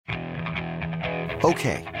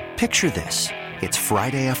Okay, picture this. It's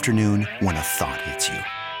Friday afternoon when a thought hits you.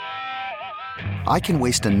 I can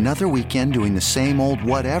waste another weekend doing the same old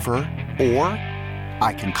whatever, or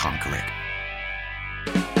I can conquer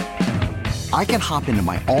it. I can hop into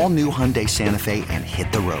my all-new Hyundai Santa Fe and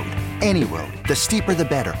hit the road. Any road. The steeper, the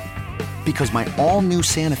better. Because my all-new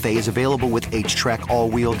Santa Fe is available with H-Track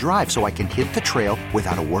all-wheel drive, so I can hit the trail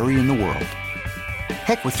without a worry in the world.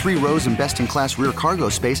 Heck, with 3 rows and best-in-class rear cargo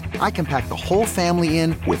space, I can pack the whole family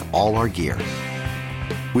in with all our gear.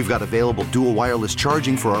 We've got available dual wireless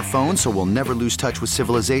charging for our phones, so we'll never lose touch with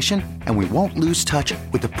civilization, and we won't lose touch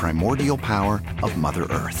with the primordial power of Mother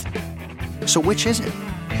Earth. So which is it?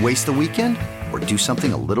 Waste the weekend or do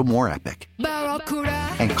something a little more epic?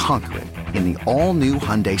 And conquer it in the all-new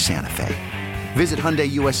Hyundai Santa Fe. Visit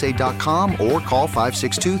HyundaiUSA.com or call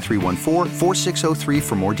 562-314-4603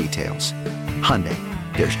 for more details. Hyundai,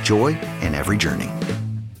 there's joy in every journey.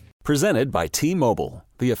 Presented by T-Mobile,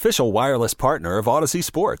 the official wireless partner of Odyssey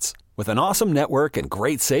Sports. With an awesome network and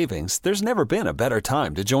great savings, there's never been a better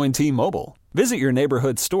time to join T-Mobile. Visit your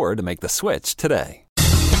neighborhood store to make the switch today.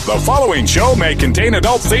 The following show may contain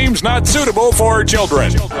adult themes not suitable for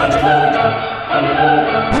children.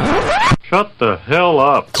 Shut the hell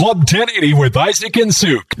up. Club 1080 with Isaac and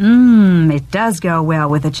Suk. It does go well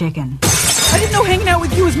with a chicken. I didn't know hanging out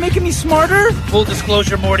with you was making me smarter. Full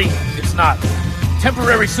disclosure, Morty, it's not.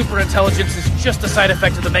 Temporary superintelligence is just a side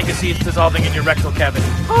effect of the mega seeds dissolving in your rectal cavity.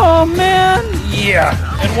 Oh, man. Yeah.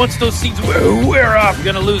 And once those seeds wear off, you're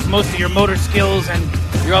going to lose most of your motor skills, and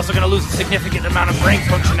you're also going to lose a significant amount of brain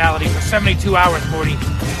functionality for 72 hours, Morty.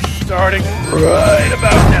 Starting right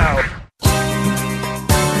about now.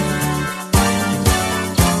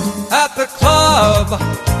 At the club,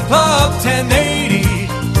 Club 1080,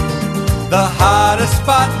 the hottest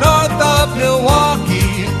spot north of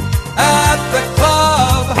Milwaukee. At the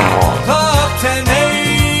club, Club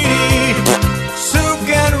 1080, Suk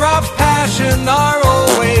and Rob's passion are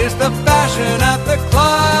always the fashion at the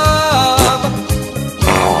club.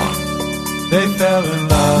 They fell in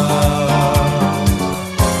love.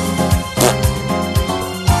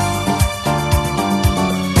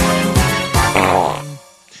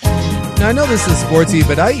 Now, I know this is sportsy,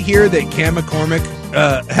 but I hear that Cam McCormick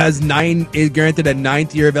is granted a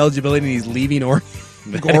 9th year of eligibility and he's leaving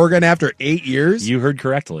Oregon after 8 years. You heard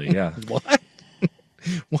correctly. Yeah. What?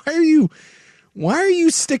 Why are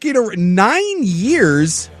you sticking around 9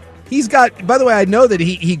 years? He's got, by the way, I know that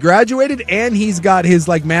he graduated and he's got his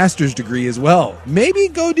master's degree as well. Maybe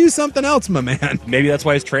go do something else, my man. Maybe that's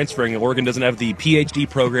why he's transferring. Oregon doesn't have the PhD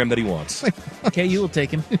program that he wants. Okay, you will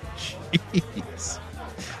take him. Jeez.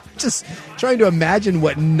 Just trying to imagine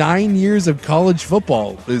what 9 years of college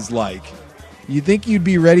football is like. You think you'd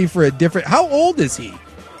be ready for a different... How old is he?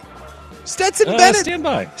 Stetson Bennett. Stand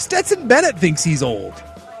by. Stetson Bennett thinks he's old.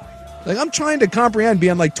 I'm trying to comprehend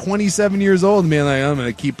being 27 years old and being I'm going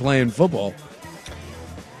to keep playing football.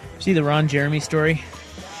 See the Ron Jeremy story?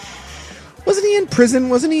 Wasn't he in prison?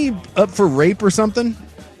 Wasn't he up for rape or something?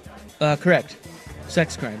 Correct.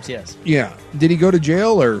 Sex crimes, yes. Yeah. Did he go to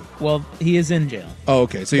jail or? Well, he is in jail. Oh,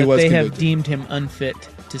 okay. So he was convicted. They have deemed him unfit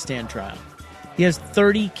to stand trial. He has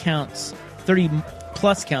 30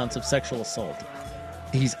 plus counts of sexual assault.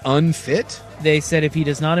 He's unfit? They said if he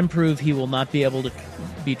does not improve, he will not be able to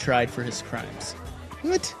be tried for his crimes.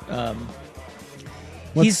 What?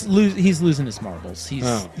 He's losing his marbles.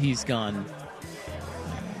 He's gone.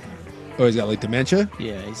 Oh, he's got dementia?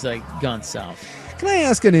 Yeah, he's gone south. Can I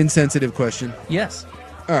ask an insensitive question? Yes.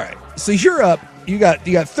 All right. So you're up. You got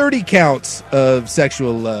 30 counts of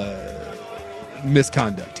sexual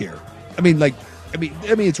misconduct here. I mean,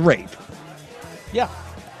 it's rape. Yeah.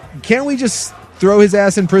 Can't we just throw his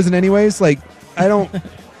ass in prison anyways? I don't.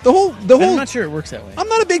 The whole. I'm not sure it works that way. I'm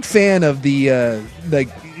not a big fan of the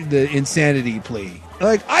insanity plea.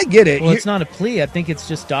 I get it. Well, it's not a plea. I think it's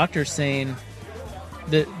just doctors saying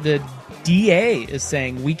the DA is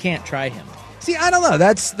saying we can't try him. See, I don't know.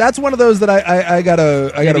 That's one of those that I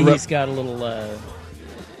gotta. Maybe he's got a little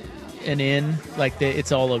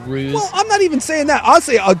it's all a ruse. Well, I'm not even saying that. I'll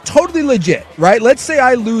say totally legit, right? Let's say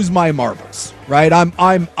I lose my marbles, right? I'm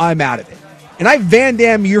out of it, and I Van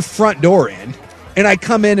Damme your front door in, and I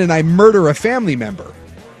come in and I murder a family member.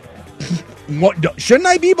 What? Shouldn't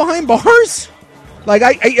I be behind bars?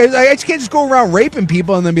 I just can't just go around raping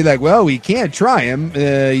people and then be well, we can't try him.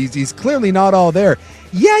 He's clearly not all there.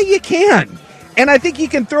 Yeah, you can. And I think he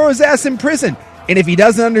can throw his ass in prison. And if he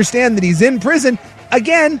doesn't understand that he's in prison,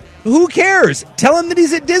 again, who cares? Tell him that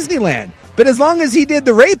he's at Disneyland. But as long as he did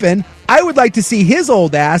the raping, I would like to see his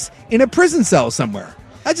old ass in a prison cell somewhere.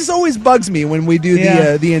 That just always bugs me when we do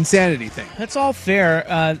the insanity thing. That's all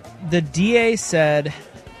fair. The DA said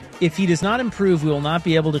if he does not improve, we will not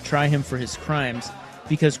be able to try him for his crimes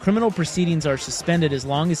because criminal proceedings are suspended as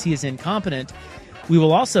long as he is incompetent. We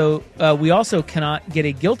also cannot get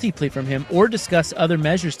a guilty plea from him or discuss other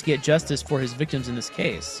measures to get justice for his victims in this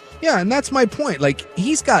case. Yeah, and that's my point. Like,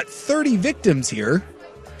 he's got 30 victims here,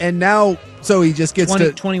 and now, so he just gets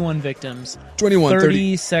 21 victims. 21,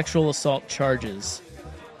 30 sexual assault charges.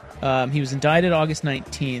 He was indicted August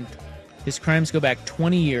 19th. His crimes go back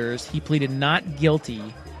 20 years. He pleaded not guilty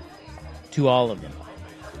to all of them.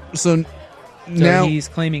 So now he's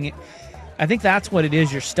claiming it. I think that's what it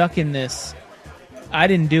is. You're stuck in this, I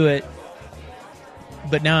didn't do it,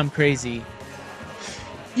 but now I'm crazy.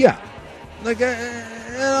 Yeah. Like,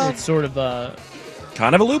 it's sort of a...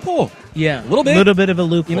 kind of a loophole. Yeah. A little bit. A little bit of a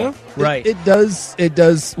loophole. You know? Right. It does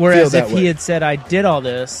Whereas feel if that way. he had said, I did all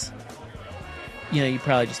this, you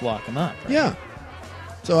probably just lock him up. Right? Yeah.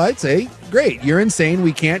 So I'd say, great, you're insane,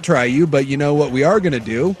 we can't try you, but you know what we are going to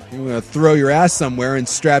do? We're going to throw your ass somewhere and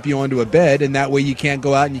strap you onto a bed, and that way you can't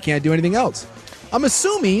go out and you can't do anything else. I'm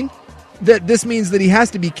assuming that this means that he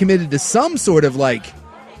has to be committed to some sort of,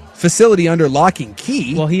 facility under lock and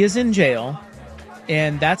key. Well, he is in jail,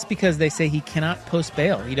 and that's because they say he cannot post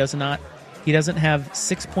bail. He doesn't have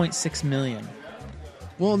 $6.6 million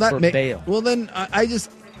for bail. Well, then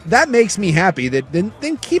that makes me happy. That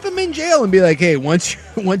then keep him in jail and be like, hey, once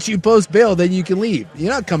you post bail, then you can leave.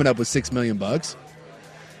 You're not coming up with $6 million.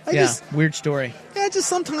 Weird story. Yeah, just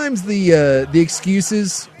sometimes the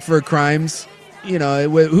excuses for crimes.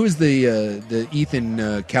 Who's the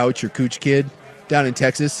Ethan Couch or Cooch kid down in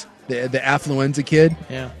Texas, the affluenza kid?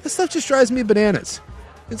 Yeah, that stuff just drives me bananas.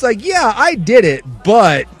 It's like, yeah, I did it,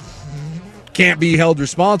 but can't be held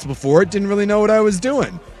responsible for it. Didn't really know what I was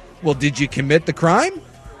doing. Well, did you commit the crime?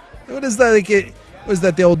 What is that? Was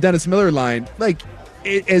that the old Dennis Miller line?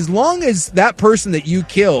 As long as that person that you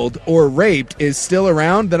killed or raped is still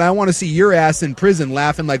around, then I want to see your ass in prison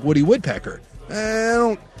laughing like Woody Woodpecker.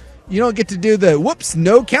 You don't get to do the whoops,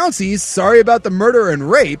 no countsies. Sorry about the murder and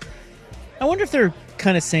rape. I wonder if they're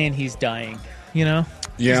kind of saying he's dying. Yeah.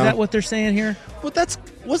 Is that what they're saying here? Well,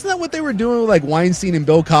 wasn't that what they were doing with Weinstein and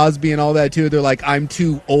Bill Cosby and all that too? They're like, I'm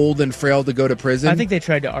too old and frail to go to prison. I think they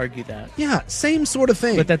tried to argue that. Yeah, same sort of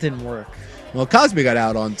thing. But that didn't work. Well, Cosby got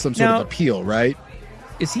out on some sort of appeal, right?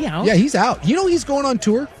 Is he out? Yeah, he's out. He's going on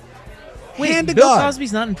tour. Wait, Bill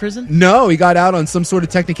Cosby's not in prison? No, he got out on some sort of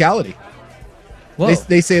technicality. Whoa.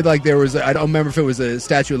 They say there was, I don't remember if it was a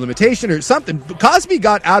statute of limitation or something. Cosby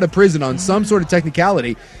got out of prison on some sort of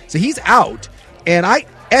technicality, so he's out. And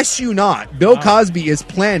you not, Bill Cosby is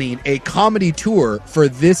planning a comedy tour for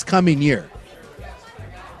this coming year.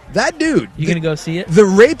 That dude. You going to go see it? The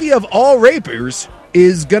rapey of all rapers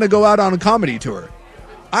is going to go out on a comedy tour.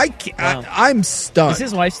 I'm stunned. Is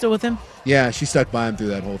his wife still with him? Yeah, she stuck by him through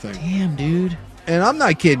that whole thing. Damn, dude. And I'm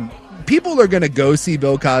not kidding. People are going to go see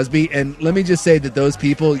Bill Cosby, and let me just say that those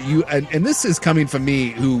people, and this is coming from me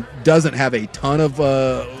who doesn't have a ton of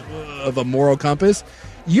a moral compass,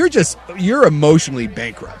 you're emotionally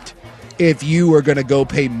bankrupt if you are going to go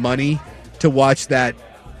pay money to watch that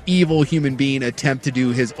evil human being attempt to do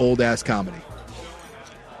his old-ass comedy.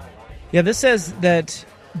 Yeah, this says that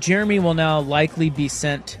Jeremy will now likely be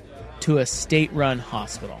sent to a state-run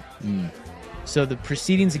hospital. So the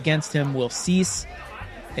proceedings against him will cease,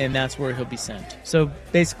 and that's where he'll be sent. So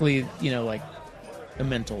basically, like a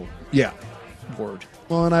mental ward.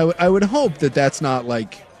 Well, and I would hope that that's not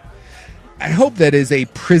I hope that is a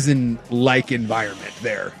prison-like environment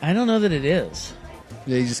there. I don't know that it is.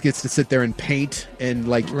 He just gets to sit there and paint and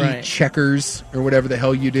eat checkers or whatever the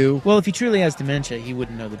hell you do. Well, if he truly has dementia, he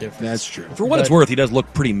wouldn't know the difference. That's true. For what it's worth, he does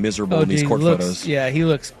look pretty miserable in these court photos. Yeah, he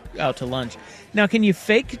looks out to lunch. Now, can you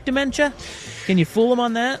fake dementia? Can you fool him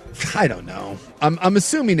on that? I don't know. I'm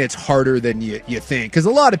assuming it's harder than you think, because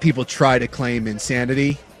a lot of people try to claim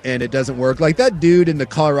insanity and it doesn't work. Like that dude in the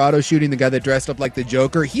Colorado shooting, the guy that dressed up like the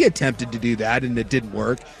Joker, he attempted to do that and it didn't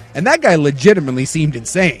work. And that guy legitimately seemed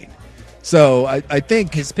insane. So I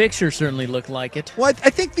think his picture certainly looked like it. Well, I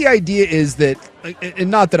think the idea is that, and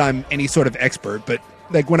not that I'm any sort of expert, but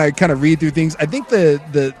when I kind of read through things, I think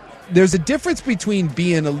there's a difference between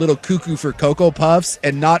being a little cuckoo for Cocoa Puffs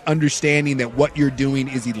and not understanding that what you're doing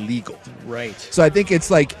is illegal. Right. So I think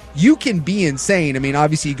it's you can be insane. I mean,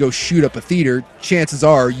 obviously you go shoot up a theater, chances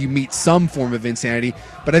are you meet some form of insanity.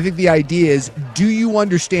 But I think the idea is, do you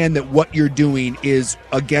understand that what you're doing is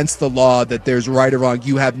against the law, that there's right or wrong?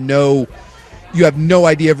 You have no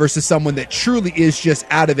idea versus someone that truly is just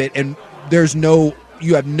out of it and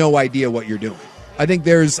you have no idea what you're doing. I think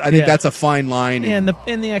that's a fine line. And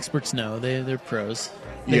the experts know. They're pros.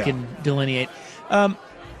 they Yeah. can delineate.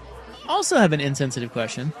 Also have an insensitive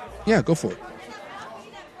question. Yeah, go for it.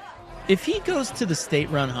 If he goes to the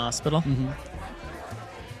state-run hospital,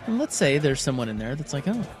 and let's say there's someone in there that's like,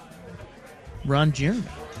 oh, Ron Jeremy.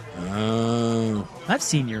 Oh. I've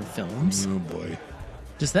seen your films. Oh, boy.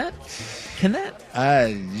 Can that?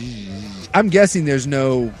 I'm guessing there's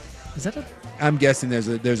no... Is that a... I'm guessing there's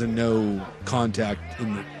a no contact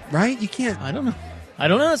in the... Right? You can't... I don't know.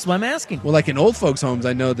 That's why I'm asking. Well, like in old folks' homes,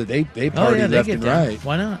 I know that they party left and right.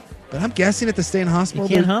 Why not? But I'm guessing at the state hospital...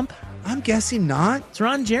 You can't hump? I'm guessing not. It's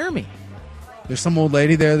Ron Jeremy. There's some old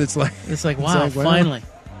lady there that's like... It's like, wow, well, finally.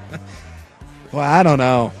 Well, I don't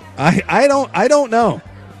know. I don't know.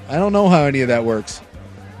 I don't know how any of that works.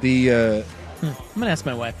 I'm going to ask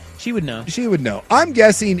my wife. She would know. She would know. I'm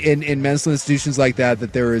guessing in mental institutions like that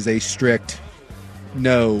there is a strict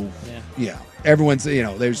no. Yeah. Everyone's,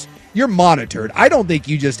 you're monitored. I don't think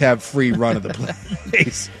you just have free run of the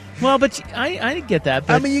place. Well, but I get that.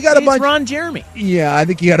 But I mean, you got a bunch. Ron Jeremy. Yeah, I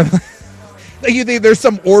think you got to. Like, you think there's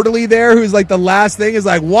some orderly there who's like the last thing is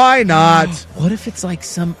like, why not? What if it's like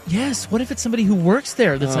what if it's somebody who works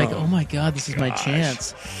there that's like, oh my God, this is my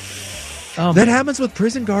chance. That happens with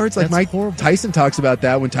prison guards. Like Mike Tyson talks about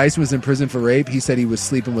that. When Tyson was in prison for rape, he said he was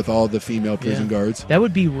sleeping with all the female prison guards. That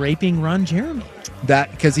would be raping Ron Jeremy.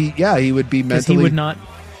 That because he would be mentally. He would not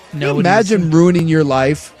know. Imagine ruining your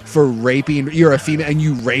life for raping. You're a female and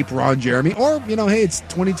you rape Ron Jeremy, or hey, it's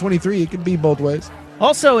 2023. It could be both ways.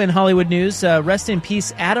 Also in Hollywood news, rest in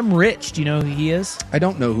peace, Adam Rich. Do you know who he is? I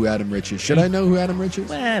don't know who Adam Rich is. Should I know who Adam Rich is?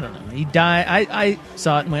 Well, I don't know. He died. I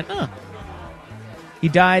saw it and went, oh. He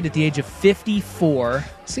died at the age of 54.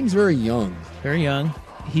 Seems very young. Very young.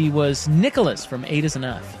 He was Nicholas from 8 is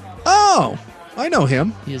Enough. Oh, I know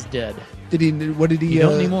him. He is dead. What did he? You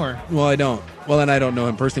don't anymore. Well, I don't. Well, and I don't know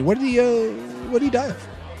him personally. What did he die of?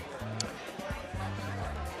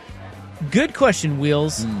 Good question,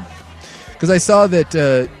 Wheels. Because I saw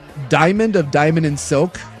that Diamond of Diamond and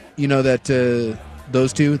Silk, that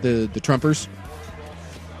those two, the Trumpers,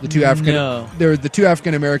 the two African, there were the two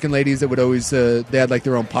African American ladies that would always they had like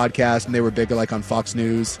their own podcast and they were big like on Fox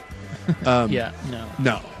News. No,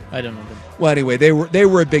 I don't know them. Well, anyway, they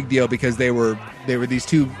were a big deal because they were these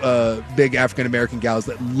two big African American gals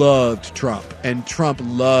that loved Trump, and Trump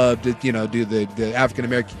loved do the African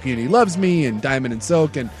American community loves me and Diamond and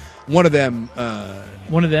Silk, and one of them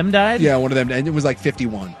died. Yeah, one of them, and it was like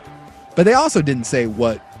 51. But they also didn't say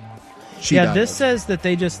what she died this of. says that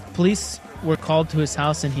police were called to his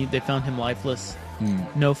house and they found him lifeless.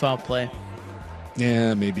 No foul play.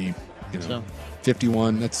 Yeah, maybe.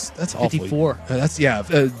 51. That's awful. 54.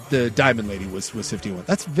 The Diamond lady was 51.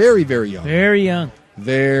 That's very, very young. Very young.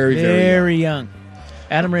 Very, very young.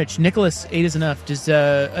 Adam Rich, Nicholas, 8 is Enough. Does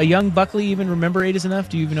a young Buckley even remember 8 is Enough?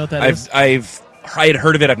 Do you even know what that is? I had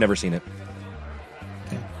heard of it. I've never seen it.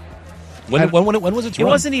 When was it? It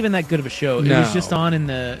wasn't even that good of a show. It was just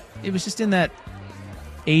It was just in that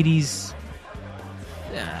 80s.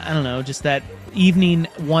 I don't know, just that evening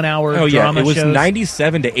 1 hour drama shows. It was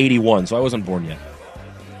 97 to 81, so I wasn't born yet.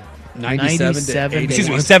 97 to 81. Excuse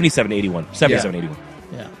me, 77 to 81. 77 to 81.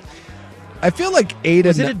 Yeah. I feel like 8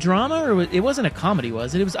 Was it a drama or it wasn't a comedy,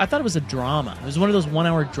 was it? I thought it was a drama. It was one of those 1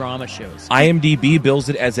 hour drama shows. IMDb bills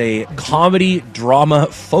it as a comedy drama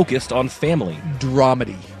focused on family.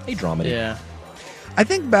 Dramedy. A dramedy. Yeah. I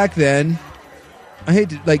think back then,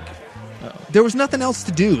 there was nothing else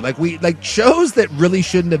to do. Shows that really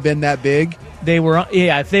shouldn't have been that big. They were,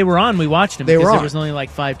 if they were on, we watched them because there was only like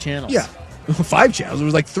 5 channels. Yeah. 5 channels. There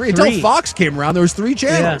was like 3. Until Fox came around, there was 3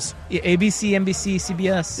 channels. Yeah. ABC, NBC,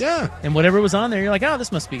 CBS. Yeah. And whatever was on there, you're like, oh,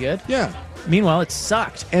 this must be good. Yeah. Meanwhile, it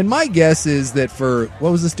sucked. And my guess is that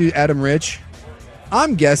what was this dude, Adam Rich?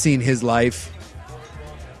 I'm guessing his life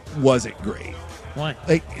wasn't great. Why?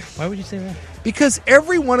 Why would you say that? Because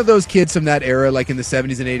every one of those kids from that era, like in the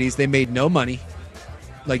 70s and 80s, they made no money.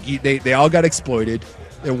 They all got exploited.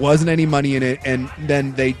 There wasn't any money in it, and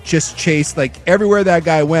then they just chased everywhere that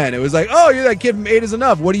guy went. It was like, oh, you're that kid from 8 is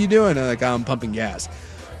Enough. What are you doing? And I'm pumping gas.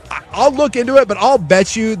 I'll look into it, but I'll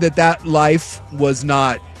bet you that life was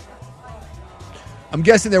not. I'm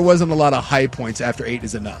guessing there wasn't a lot of high points after 8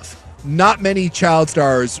 is Enough. Not many child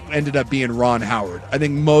stars ended up being Ron Howard. I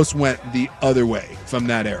think most went the other way from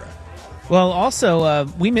that era. Well, also,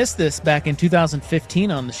 we missed this back in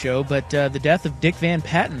 2015 on the show, but the death of Dick Van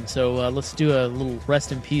Patten. So let's do a little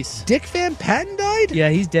rest in peace. Dick Van Patten died? Yeah,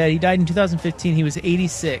 he's dead. He died in 2015. He was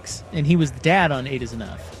 86, and he was the dad on 8 is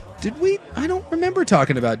Enough. Did we? I don't remember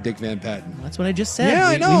talking about Dick Van Patten. That's what I just said. Yeah,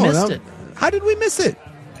 I know. We missed it. How did we miss it?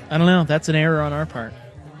 I don't know. That's an error on our part.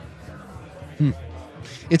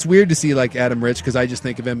 It's weird to see like Adam Rich because I just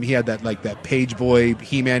think of him. He had that Page Boy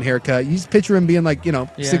He-Man haircut. You just picture him being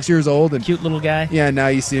 6 years old and cute little guy. Yeah, now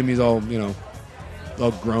you see him. He's all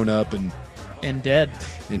all grown up and dead.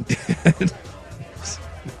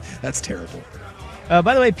 That's terrible.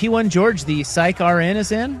 By the way, P1 George, the psych RN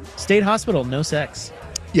is in state hospital. No sex.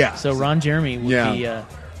 Yeah. So Ron Jeremy would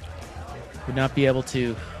would not be able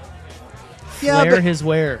to flare his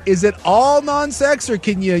wear. Is it all non-sex, or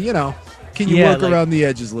can you work around the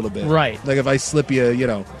edges a little bit? Right. Like if I slip you,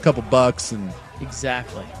 a couple bucks and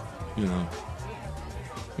exactly.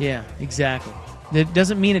 Yeah, exactly. It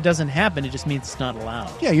doesn't mean it doesn't happen. It just means it's not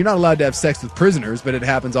allowed. Yeah, you're not allowed to have sex with prisoners, but it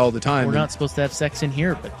happens all the time. We're not supposed to have sex in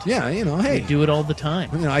here, but yeah, hey, we do it all the time.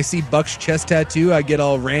 I see Buck's chest tattoo. I get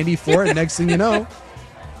all randy for it. Next thing you know,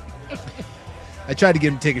 I tried to get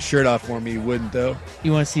him to take his shirt off for me. He wouldn't, though.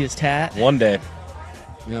 You want to see his tat? One day.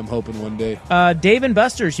 Yeah, I'm hoping one day. Dave and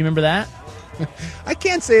Buster's. You remember that? I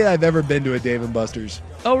can't say I've ever been to a Dave and Buster's.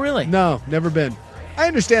 Oh, really? No, never been. I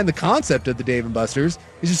understand the concept of the Dave and Buster's.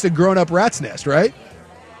 It's just a grown-up rat's nest, right?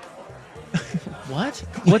 What?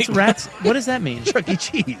 What's rats? What does that mean? Chuck E.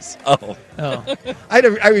 Cheese. Oh.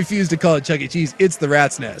 I refuse to call it Chuck E. Cheese. It's the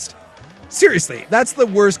rat's nest. Seriously, that's the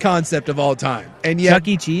worst concept of all time. And yet, Chuck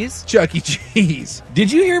E. Cheese? Chuck E. Cheese.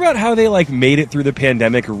 Did you hear about how they made it through the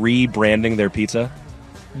pandemic rebranding their pizza?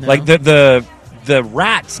 No. Like the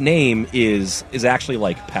rat's name is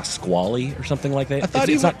actually Pasquale or something like that.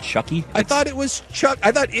 It's not Chucky. I thought it was Chuck.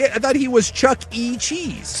 I thought he was Chuck E.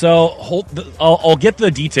 Cheese. So I'll get the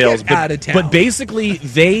details. Get out of town. But basically,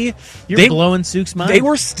 You're blowing Sook's mind. They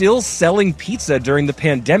were still selling pizza during the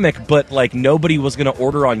pandemic, but nobody was going to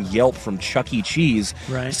order on Yelp from Chuck E. Cheese.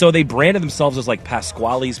 Right. So they branded themselves as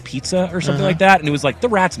Pasquale's Pizza or something like that, and it was the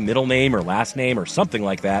rat's middle name or last name or something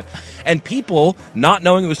like that. And people, not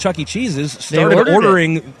knowing it was Chuck E. Cheese's, started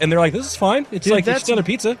ordering, and they're like, "This is fine. It's Dude, it's just another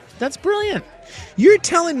pizza." That's brilliant. You're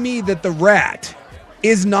telling me that the rat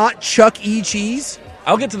is not Chuck E. Cheese?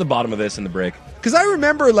 I'll get to the bottom of this in the break. Because I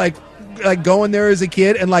remember going there as a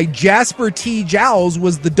kid, and Jasper T. Jowls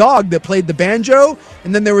was the dog that played the banjo,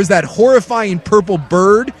 and then there was that horrifying purple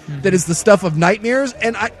bird that is the stuff of nightmares,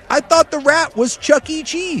 and I thought the rat was Chuck E.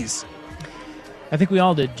 Cheese. I think we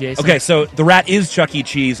all did, Jason. Okay, so the rat is Chuck E.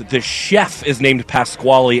 Cheese. The chef is named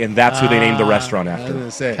Pasquale, and that's who they named the restaurant I was after. going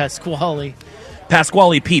to say.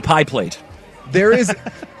 Pasquale P. Pie Plate. There is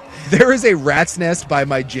a rat's nest by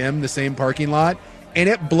my gym, the same parking lot, and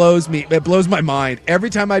it blows my mind. Every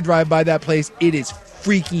time I drive by that place, it is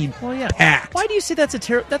freaking packed. Why do you say that's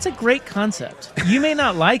a great concept? You may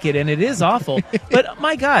not like it, and it is awful, but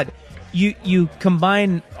my God, you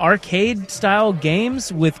combine arcade style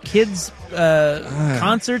games with kids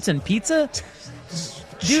concerts and pizza.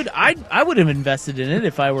 Dude, I would have invested in it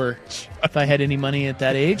if I had any money at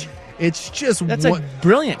that age. It's just that's a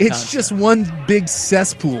brilliant. It's concept. just one big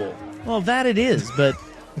cesspool. Well, that it is, but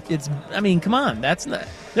it's. I mean, come on, that's not.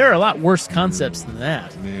 There are a lot worse concepts than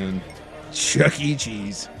that. Man, Chuck E.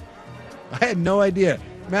 Cheese. I had no idea.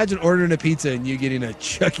 Imagine ordering a pizza and you getting a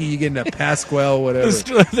Chucky, you getting a Pasquale, whatever.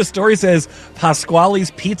 The story says Pasquale's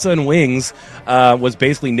Pizza and Wings was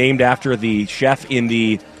basically named after the chef in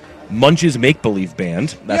the Munch's Make Believe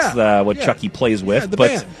band. That's what Chucky plays with.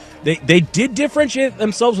 But they did differentiate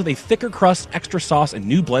themselves with a thicker crust, extra sauce, and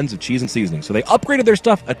new blends of cheese and seasoning. So they upgraded their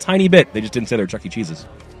stuff a tiny bit. They just didn't say they're Chuck E. Cheese's.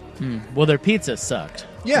 Well, their pizza sucked.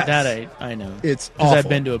 Yes. That I know. It's awful. awful. I've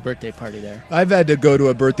been to a birthday party there. I've had to go to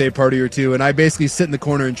a birthday party or two, and I basically sit in the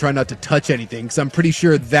corner and try not to touch anything, because I'm pretty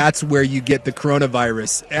sure that's where you get the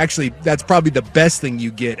coronavirus. Actually, that's probably the best thing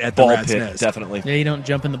you get at the Rat's Nest. Definitely. Yeah, you don't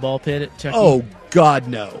jump in the ball pit at Chucky. Oh, God,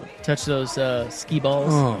 no. Touch those ski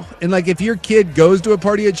balls. Oh. And, if your kid goes to a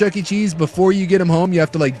party at Chuck E. Cheese, before you get him home, you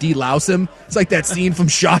have to, delouse him. It's like that scene from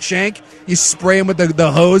Shawshank. You spray him with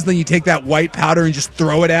the hose, then you take that white powder and just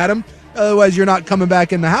throw it at him. Otherwise, you're not coming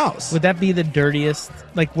back in the house. Would that be the dirtiest?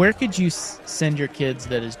 Where could you send your kids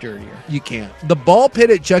that is dirtier? You can't. The ball pit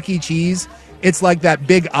at Chuck E. Cheese, it's like that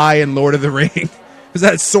big eye in Lord of the Rings. Is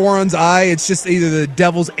that Sauron's eye? It's just either the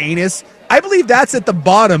devil's anus. I believe that's at the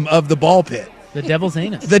bottom of the ball pit. The devil's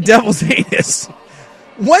anus. The devil's anus.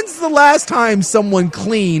 When's the last time someone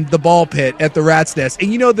cleaned the ball pit at the Rat's Nest?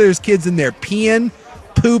 And there's kids in there peeing,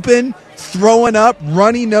 pooping, throwing up,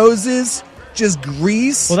 runny noses. Just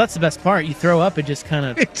grease. Well, that's the best part. You throw up, it just kind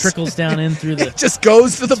of trickles down in through the... It just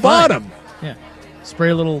goes to the bottom. Yeah. Spray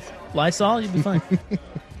a little Lysol, you'll be fine.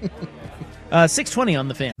 620 on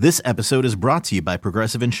the Fan. This episode is brought to you by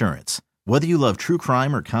Progressive Insurance. Whether you love true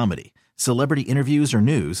crime or comedy, celebrity interviews or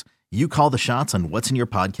news, you call the shots on what's in your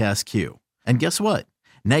podcast queue. And guess what?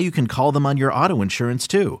 Now you can call them on your auto insurance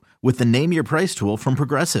too with the Name Your Price tool from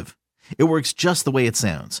Progressive. It works just the way it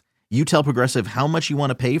sounds. You tell Progressive how much you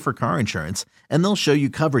want to pay for car insurance, and they'll show you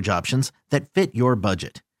coverage options that fit your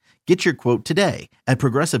budget. Get your quote today at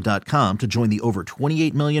Progressive.com to join the over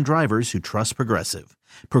 28 million drivers who trust Progressive.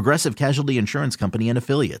 Progressive Casualty Insurance Company and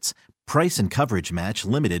Affiliates. Price and coverage match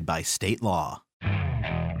limited by state law.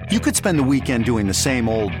 You could spend the weekend doing the same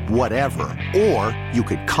old whatever, or you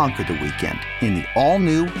could conquer the weekend in the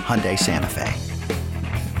all-new Hyundai Santa Fe.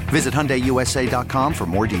 Visit HyundaiUSA.com for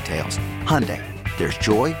more details. Hyundai, there's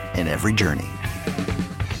joy in every journey.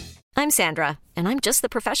 I'm Sandra, and I'm just the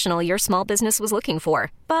professional your small business was looking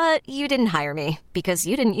for. But you didn't hire me because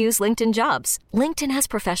you didn't use LinkedIn Jobs. LinkedIn has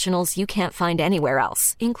professionals you can't find anywhere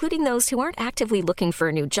else, including those who aren't actively looking for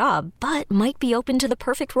a new job, but might be open to the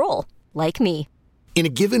perfect role, like me. In a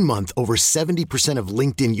given month, over 70% of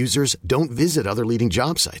LinkedIn users don't visit other leading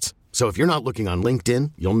job sites. So if you're not looking on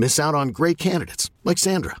LinkedIn, you'll miss out on great candidates like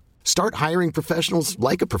Sandra. Start hiring professionals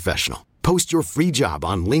like a professional. Post your free job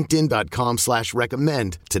on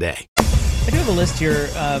linkedin.com/recommend today. I do have a list here.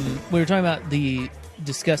 We were talking about the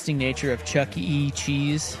disgusting nature of Chuck E.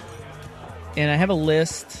 Cheese. And I have a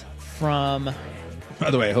list from... By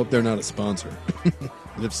the way, I hope they're not a sponsor.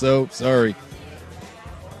 If so, sorry.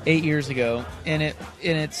 8 years ago. And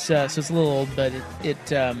it's so it's a little old, but it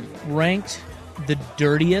ranked the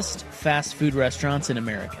dirtiest fast food restaurants in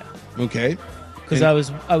America. Okay. Because I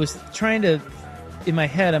was trying to, in my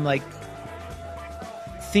head, I'm like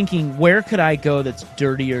thinking, where could I go that's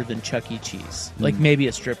dirtier than Chuck E. Cheese? Like maybe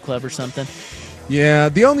a strip club or something. Yeah,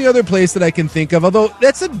 the only other place that I can think of, although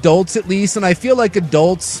that's adults at least, and I feel like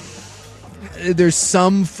adults, there's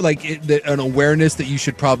some like an awareness that you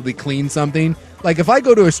should probably clean something. Like if I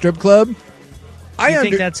go to a strip club,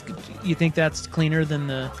 you think that's cleaner than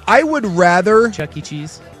the? I would rather Chuck E.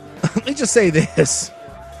 Cheese. Let me just say this: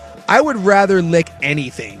 I would rather lick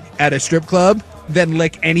anything at a strip club than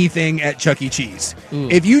lick anything at Chuck E. Cheese. Ooh.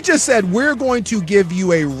 If you just said we're going to give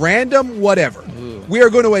you a random whatever, we are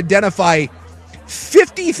going to identify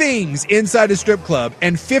 50 things inside a strip club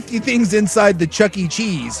and 50 things inside the Chuck E.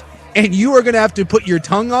 Cheese, and you are going to have to put your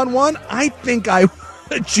tongue on one, I think I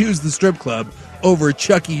would choose the strip club over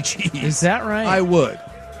Chuck E. Cheese. Is that right? I would.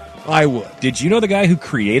 Did you know the guy who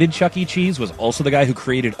created Chuck E. Cheese was also the guy who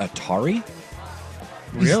created Atari?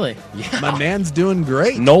 Really? Yeah. My man's doing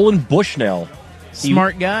great. Nolan Bushnell.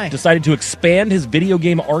 Smart guy. Decided to expand his video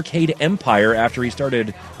game arcade empire after he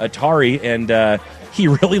started Atari, and he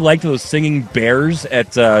really liked those singing bears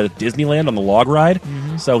at Disneyland on the log ride.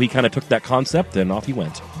 Mm-hmm. So he kind of took that concept and off he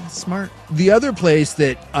went. Smart. The other place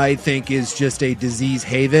that I think is just a disease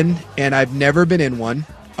haven, and I've never been in one.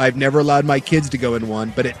 I've never allowed my kids to go in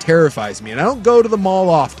one, but it terrifies me. And I don't go to the mall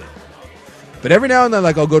often. But every now and then,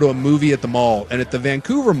 like, I'll go to a movie at the mall. And at the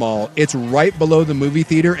Vancouver Mall, it's right below the movie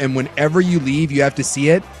theater. And whenever you leave, you have to see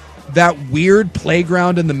it. That weird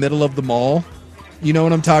playground in the middle of the mall. You know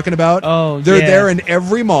what I'm talking about? Oh, They're there in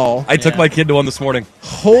every mall. I took my kid to one this morning.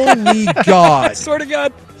 Holy God. I swear to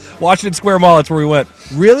God. Washington Square Mall, that's where we went.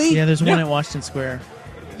 Really? Yeah, there's one at Washington Square.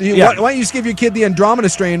 Why don't you just give your kid the Andromeda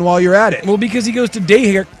strain while you're at it? Well, because he goes to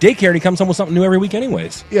daycare and he comes home with something new every week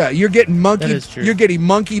anyways. Yeah, you're getting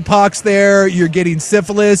monkeypox there. You're getting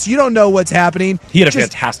syphilis. You don't know what's happening. He had a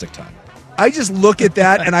fantastic time. I just look at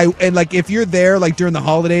that and like if you're there like during the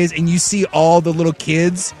holidays and you see all the little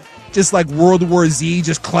kids just like World War Z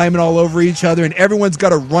just climbing all over each other and everyone's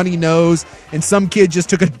got a runny nose and some kid just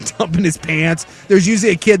took a dump in his pants. There's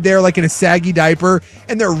usually a kid there like in a saggy diaper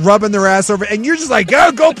and they're rubbing their ass over and you're just like,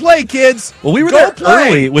 oh, go play, kids. Well, we were there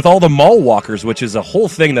early with all the mall walkers, which is a whole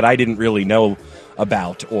thing that I didn't really know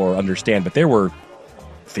about or understand, but there were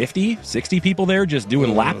 50, 60 people there just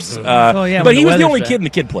doing laps. But he was the only kid in the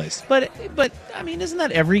kid place. But I mean, isn't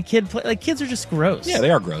that every kid play? Like, kids are just gross. Yeah, they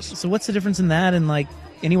are gross. So what's the difference in that and like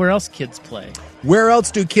anywhere else kids play? Where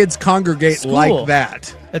else do kids congregate like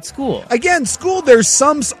that? At school. Again, school, there's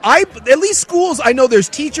at least schools, I know there's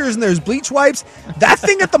teachers and there's bleach wipes. That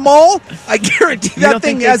thing at the mall, I guarantee that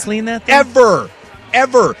thing has clean that thing?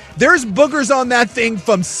 Ever. There's boogers on that thing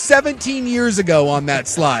from 17 years ago on that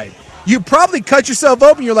slide. You probably cut yourself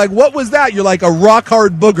open. You're like, what was that? You're like a rock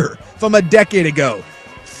hard booger from a decade ago.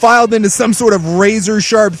 Filed into some sort of razor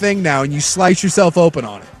sharp thing now, and you slice yourself open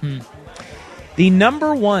on it. The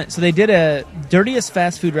number one, so they did a dirtiest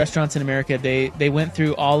fast food restaurants in America. They went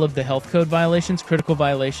through all of the health code violations, critical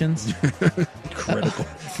violations. Critical.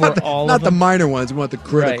 For not all not of the them. minor ones, we want the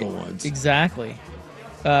critical ones. Exactly.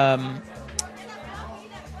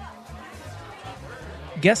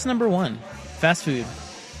 Guess number one, fast food.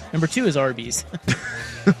 Number two is Arby's.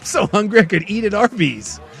 I'm so hungry I could eat at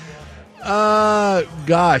Arby's.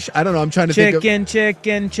 Gosh, I don't know. I'm trying to think of...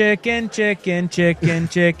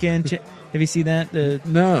 Chicken. Have you seen that?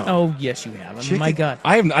 No. Oh, yes, you have. Chicken. My God.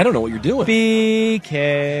 I don't know what you're doing.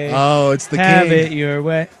 BK. Oh, it's the Have king. it your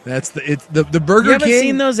way. It's the Burger You haven't King.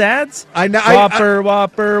 seen those ads? I know. Whopper,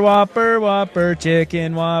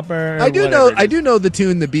 chicken Whopper. I do know the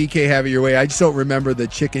tune, the BK Have It Your Way. I just don't remember the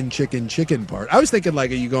chicken part. I was thinking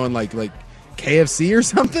like, are you going like KFC or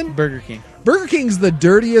something? Burger King. Burger King's the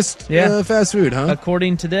dirtiest fast food, huh?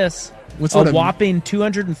 According to this, What's a whopping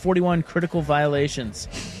 241 critical violations.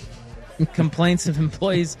 Complaints of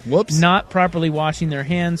employees not properly washing their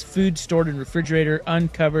hands, food stored in refrigerator,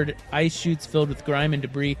 uncovered, ice chutes filled with grime and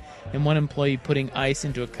debris, and one employee putting ice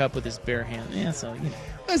into a cup with his bare hand. Yeah, so, you know.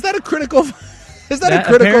 Is that a critical? Is that a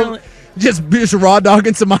critical? Just raw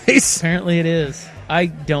dogging some ice? Apparently it is. I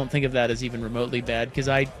don't think of that as even remotely bad because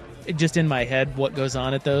just in my head what goes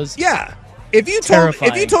on at those. Yeah. If you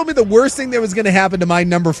told me the worst thing that was going to happen to my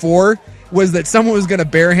number 4 was that someone was going to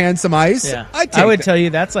barehand some ice, I would tell you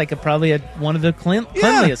that's like probably one of the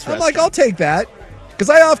cleanliest. I'm like, I'll take that because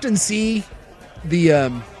I often see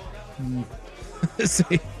the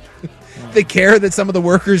the care that some of the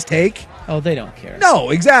workers take. Oh, they don't care.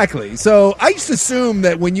 No, exactly. So I just assume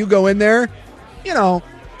that when you go in there, you know,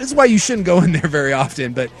 this is why you shouldn't go in there very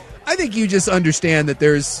often. But I think you just understand that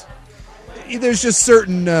there's just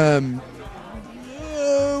certain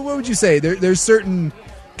what would you say? There's certain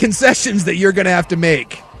concessions that you're going to have to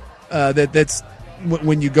make that's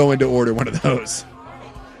when you go in to order one of those.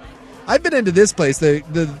 I've been into this place.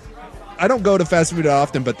 I don't go to fast food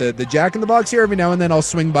often, but the Jack in the Box here, every now and then I'll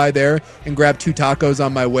swing by there and grab 2 tacos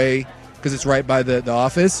on my way because it's right by the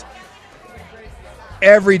office.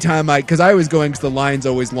 Every time because I always go in because the line's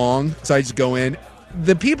always long, so I just go in.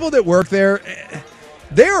 The people that work there,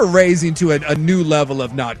 they're raising to a new level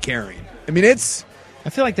of not caring. I mean, I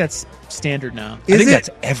feel like that's standard now. I think that's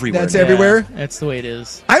everywhere. That's everywhere? That's the way it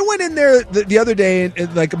is. I went in there the other day,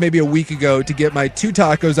 like maybe a week ago, to get my 2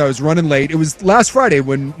 tacos. I was running late. It was last Friday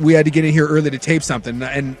when we had to get in here early to tape something,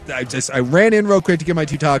 and I ran in real quick to get my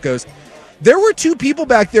 2 tacos. There were 2 people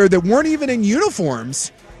back there that weren't even in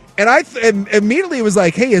uniforms, and I immediately was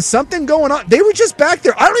like, hey, is something going on? They were just back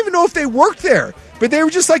there. I don't even know if they worked there, but they were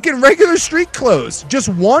just like in regular street clothes, just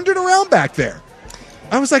wandering around back there.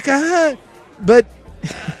 I was like, but...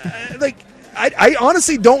 I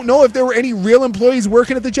honestly don't know if there were any real employees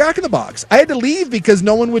working at the Jack in the Box. I had to leave because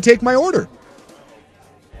no one would take my order.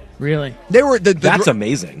 Really? That's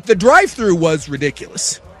amazing. The drive-thru was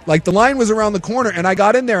ridiculous. Like, the line was around the corner, and I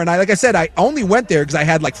got in there, and like I said, I only went there because I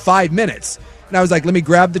had like 5 minutes. And I was like, let me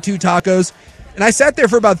grab the 2 tacos. And I sat there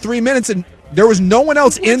for about 3 minutes, and there was no one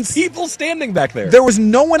else people standing back there. There was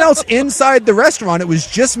no one else inside the restaurant. It was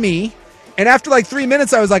just me. And after like 3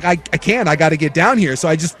 minutes, I was like, I got to get down here. So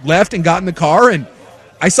I just left and got in the car, and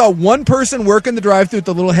I saw one person working the drive-thru with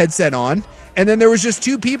the little headset on, and then there was just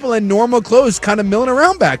 2 people in normal clothes kind of milling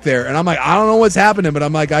around back there. And I'm like, I don't know what's happening, but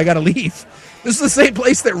I'm like, I got to leave. This is the same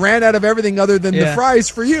place that ran out of everything other than the fries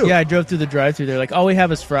for you. Yeah, I drove through the drive-thru. They're like, all we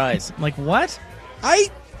have is fries. I'm like, what? I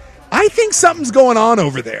think something's going on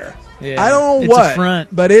over there. Yeah, I don't know it's what, a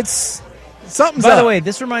front. but something's By up. the way,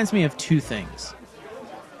 this reminds me of 2 things.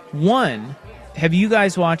 One, have you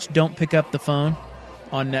guys watched Don't Pick Up the Phone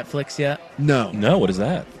on Netflix yet? No. What is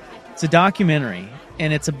that? It's a documentary,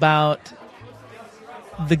 and it's about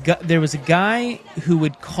there was a guy who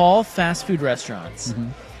would call fast food restaurants,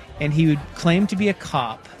 and he would claim to be a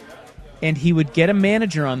cop, and he would get a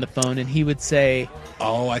manager on the phone, and he would say,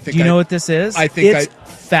 do you know what this is? I think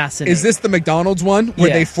it's fascinating. Is this the McDonald's one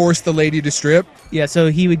where they forced the lady to strip? Yeah,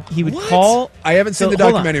 so he would call. I haven't seen the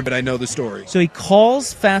documentary, but I know the story. So he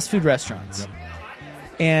calls fast food restaurants,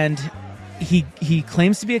 and he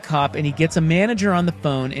claims to be a cop, and he gets a manager on the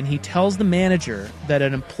phone, and he tells the manager that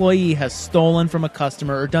an employee has stolen from a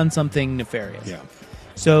customer or done something nefarious. Yeah.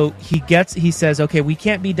 So he says, okay, we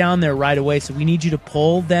can't be down there right away, so we need you to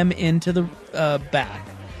pull them into the back,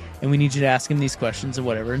 and we need you to ask him these questions or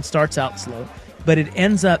whatever. And starts out slow, but it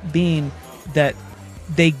ends up being that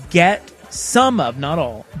they get some of, not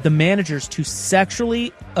all, the managers to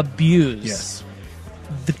sexually abuse.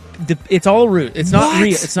 It's all root. It's not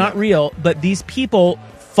real. It's not real. But these people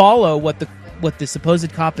follow what the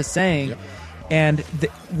supposed cop is saying, and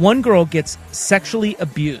one girl gets sexually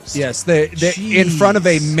abused. Yes, they in front of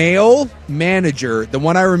a male manager. The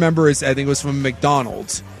one I remember I think it was from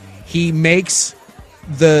McDonald's. He makes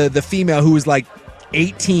the female who was like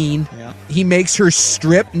 18. Yeah. He makes her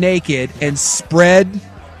strip naked and spread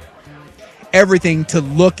everything to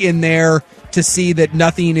look in there to see that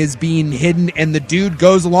nothing is being hidden, and the dude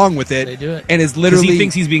goes along with it. They do it. And is literally... Because he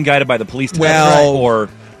thinks he's being guided by the police to or...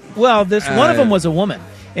 Well, one of them was a woman,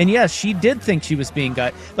 and yes, she did think she was being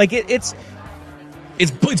got. Like it's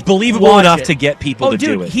believable enough to get people to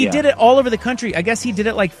do it. He did it all over the country. I guess he did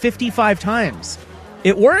it like 55 times.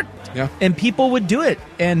 It worked, and people would do it,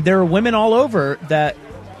 and there are women all over that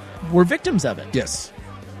were victims of it. Yes.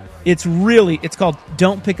 It's called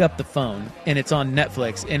Don't Pick Up the Phone, and it's on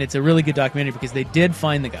Netflix, and it's a really good documentary because they did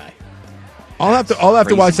find the guy. I'll have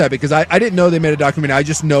to watch that because I didn't know they made a documentary. I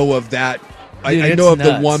just know of that. Dude, I know of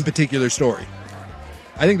nuts. the one particular story.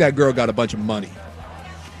 I think that girl got a bunch of money.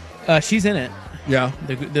 She's in it. Yeah.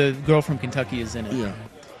 The girl from Kentucky is in it. Yeah.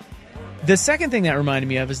 The second thing that reminded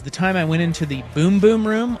me of is the time I went into the Boom Boom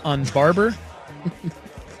Room on Barber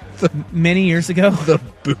many years ago.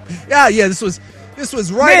 Yeah. This was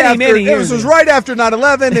right after. This was right after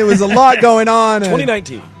 9/11. There was a lot going on.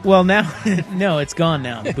 2019. Well, now no, it's gone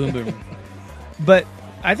now. The Boom Boom Room. But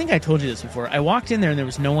I think I told you this before. I walked in there and there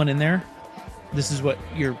was no one in there. This is what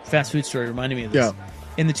your fast food story reminded me of this. Yeah.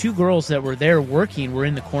 And the two girls that were there working were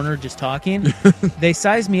in the corner just talking. They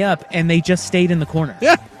sized me up and they just stayed in the corner.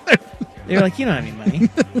 Yeah. They were like, you don't have any money.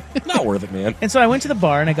 Not worth it, man. And so I went to the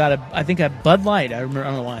bar and I got a Bud Light. I don't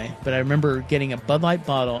know why, but I remember getting a Bud Light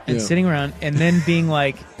bottle and sitting around and then being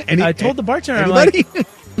like, I told the bartender, anybody? I'm like,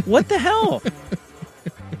 what the hell?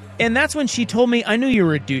 And that's when she told me I knew you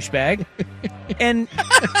were a douchebag. And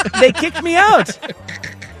they kicked me out.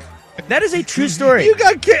 That is a true story. You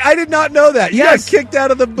got kicked. I did not know that. You got kicked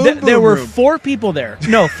out of the Boom Boom There were Room. 4 people there.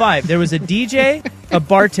 No, 5. There was a DJ, a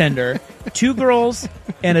bartender, 2 girls,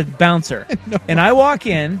 and a bouncer. And I walk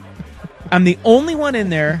in. I'm the only one in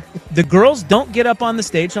there. The girls don't get up on the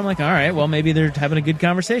stage. So I'm like, all right, well, maybe they're having a good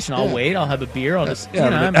conversation. I'll wait. I'll have a beer. I'll just,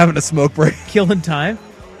 I'm having a smoke break. Killing time.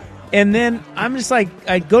 And then I'm just like,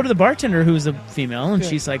 I go to the bartender who's a female, and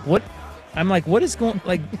she's like, what? I'm like, what is going,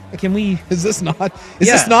 like, can we? Is this not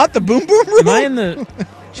the Boom Boom Room? Am I in the,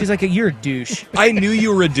 she's like, you're a douche. I knew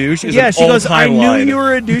you were a douche. She goes, I knew you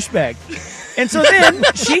were a douchebag. And so then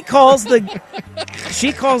she calls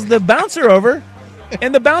the bouncer over,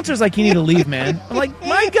 and the bouncer's like, you need to leave, man. I'm like,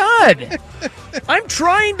 my God, I'm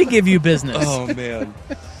trying to give you business. Oh, man.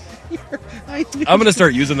 I'm going to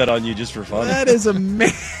start using that on you just for fun. That is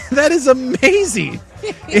amazing.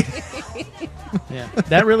 Yeah,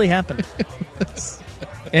 that really happened.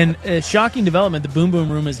 And a shocking development, the Boom Boom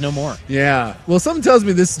Room is no more. Yeah. Well, something tells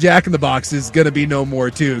me this Jack in the Box is going to be no more,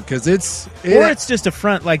 too, because it's just a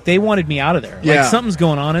front. Like, they wanted me out of there. Yeah. Like, something's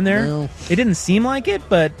going on in there. Well, it didn't seem like it,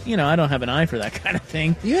 but, I don't have an eye for that kind of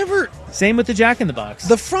thing. Same with the Jack in the Box.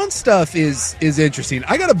 The front stuff is interesting.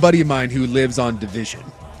 I got a buddy of mine who lives on Division,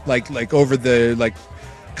 like over the,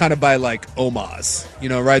 kind of by, Oma's,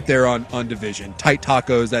 right there on Division. Tight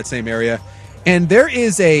Tacos, that same area. And there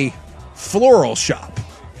is a floral shop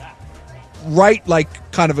right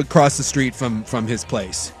kind of across the street from his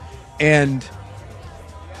place. And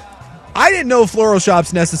I didn't know floral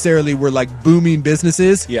shops necessarily were booming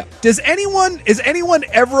businesses. Yeah. Is anyone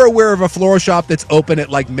ever aware of a floral shop that's open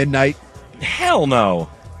at midnight? Hell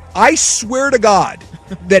no. I swear to God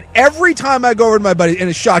that every time I go over to my buddy,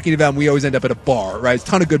 and it's shocking to them, we always end up at a bar, right? There's a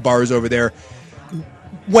ton of good bars over there.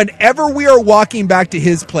 Whenever we are walking back to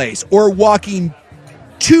his place or walking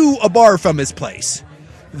to a bar from his place,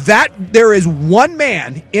 that there is one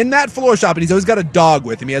man in that floral shop, and he's always got a dog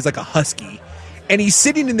with him. He has a husky, and he's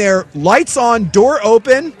sitting in there, lights on, door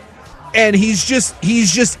open, and he's just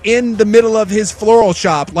in the middle of his floral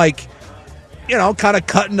shop, kind of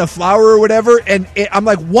cutting a flower or whatever. And I'm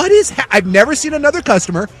like, what is? I've never seen another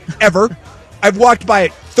customer ever. I've walked by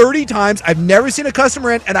it 30 times. I've never seen a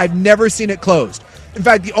customer in, and I've never seen it closed. In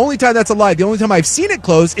fact, the only time that's a lie, the only time I've seen it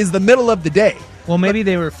closed is the middle of the day. Well, maybe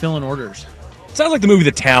they were filling orders. Sounds like the movie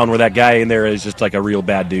The Town, where that guy in there is just a real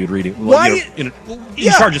bad dude reading. Why? In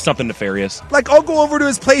charge of something nefarious. I'll go over to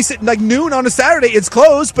his place at noon on a Saturday. It's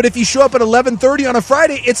closed, but if you show up at 11:30 on a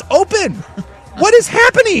Friday, it's open. What is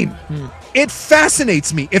happening? It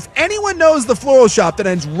fascinates me. If anyone knows the floral shop that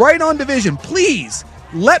ends right on Division, please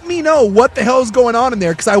let me know what the hell's going on in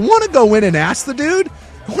there, because I want to go in and ask the dude.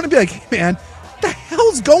 I want to be like, hey, man, what the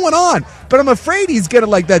hell's going on? But I'm afraid he's going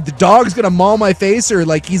to, the dog's going to maul my face, or,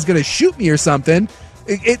 he's going to shoot me or something.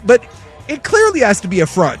 But it clearly has to be a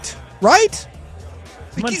front, right?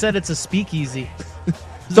 Someone said it's a speakeasy.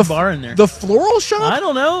 There's a bar in there. The floral shop? I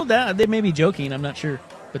don't know. They may be joking. I'm not sure.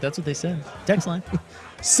 But that's what they said. Text line.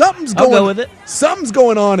 I'll go with it. Something's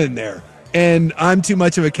going on in there, and I'm too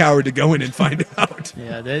much of a coward to go in and find out.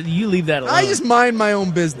 Yeah, you leave that alone. I just mind my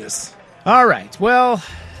own business. All right. Well,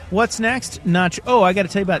 what's next? I got to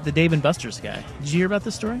tell you about the Dave & Buster's guy. Did you hear about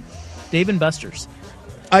this story? Dave & Buster's.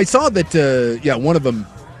 I saw that, one of them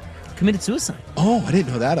committed suicide. Oh, I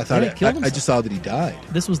didn't know that. I thought killed I just saw that he died.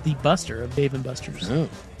 This was the Buster of Dave & Buster's. Oh.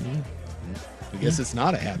 I guess it's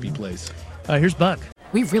not a happy place. Here's Buck.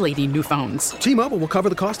 We really need new phones. T-Mobile will cover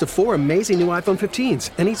the cost of 4 amazing new iPhone 15s,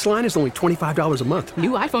 and each line is only $25 a month.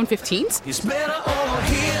 New iPhone 15s? It's better over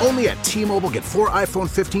here. Only at T-Mobile, get 4 iPhone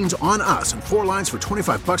 15s on us and 4 lines for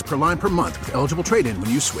 $25 per line per month with eligible trade-in when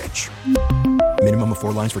you switch. Minimum of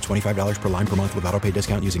 4 lines for $25 per line per month with autopay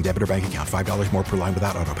discount using debit or bank account. $5 more per line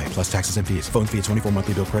without autopay, plus taxes and fees. Phone fee at 24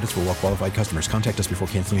 monthly bill credits for well-qualified customers. Contact us before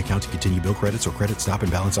canceling account to continue bill credits or credit stop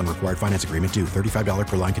and balance on required finance agreement due. $35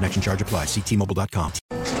 per line connection charge applies. See T-Mobile.com.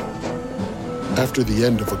 After the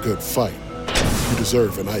end of a good fight, you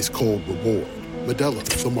deserve an ice-cold reward. Modelo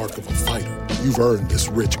is the mark of a fighter. You've earned this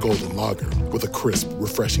rich golden lager with a crisp,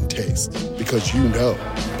 refreshing taste. Because you know,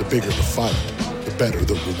 the bigger the fight, the better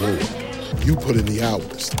the reward. You put in the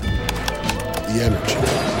hours, the energy,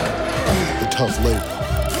 the tough labor.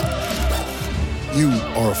 You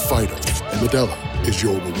are a fighter, and Modelo is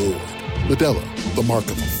your reward. Modelo, the mark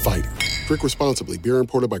of a fighter. Drink responsibly. Beer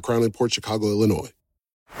imported by Crown Imports, Chicago, Illinois.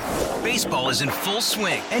 Baseball is in full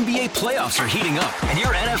swing. NBA playoffs are heating up, and your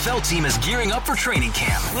NFL team is gearing up for training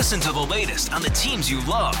camp. Listen to the latest on the teams you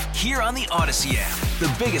love here on the Odyssey app.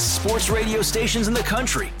 The biggest sports radio stations in the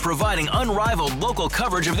country, providing unrivaled local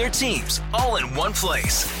coverage of their teams, all in one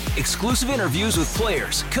place. Exclusive interviews with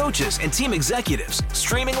players, coaches, and team executives,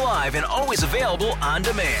 streaming live and always available on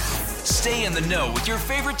demand. Stay in the know with your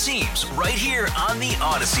favorite teams right here on the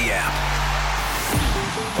Odyssey app.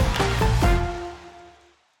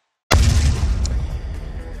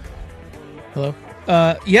 Hello?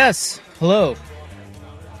 Yes. Hello.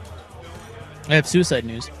 I have suicide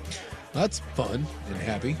news. That's fun and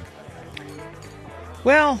happy.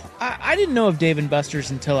 Well, I didn't know of Dave &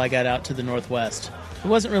 Buster's until I got out to the Northwest. It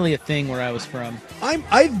wasn't really a thing where I was from.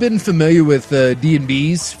 I've been familiar with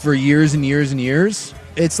D&B's for years and years and years.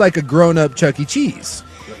 It's like a grown-up Chuck E. Cheese.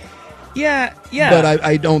 Yeah. But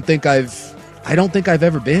I don't think I've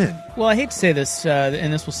ever been. Well, I hate to say this,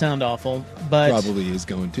 and this will sound awful, but probably is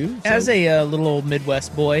going to. So. As a little old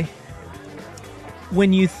Midwest boy,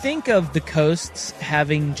 when you think of the coasts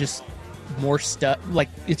having just more stuff, like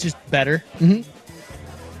it's just better. Mm-hmm.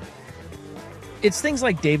 It's things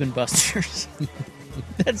like Dave & Buster's.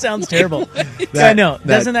 That sounds terrible. I know.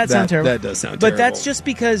 Doesn't that sound terrible? That does sound terrible. But that's just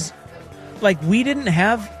because, like, we didn't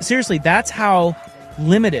have... Seriously, that's how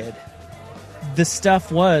limited the stuff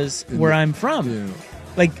was where I'm from. Yeah.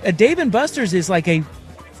 Like, a Dave & Buster's is like a...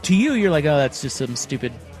 To you, you're like, oh, that's just some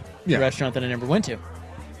stupid restaurant that I never went to.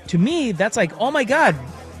 To me, that's like, oh my God,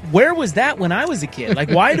 where was that when I was a kid? Like,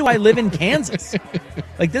 why do I live in Kansas?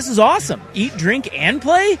 Like, this is awesome. Eat, drink, and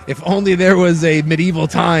play? If only there was a Medieval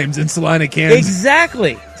Times in Salina, Kansas.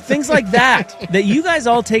 Exactly. Things like that you guys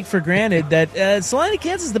all take for granted. That Salina,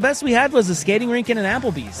 Kansas, the best we had was a skating rink and an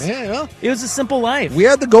Applebee's. Yeah, well, it was a simple life. We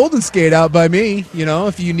had the Golden Skate out by me. You know,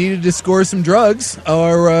 if you needed to score some drugs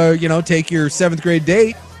or take your 7th grade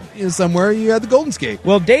date somewhere, you had the Golden Skate.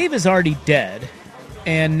 Well, Dave is already dead,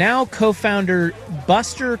 and now co-founder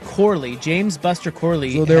Buster Corley, James Buster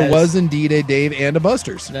Corley. So there was indeed a Dave and a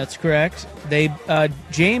Buster's. That's correct.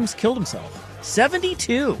 James killed himself.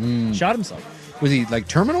 72. Shot himself. Was he like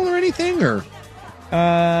terminal or anything, or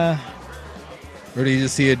did he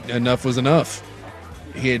just see it? Enough was enough.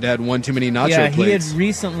 He had had one too many nacho plates. He had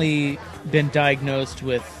recently been diagnosed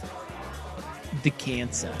with the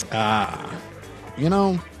cancer.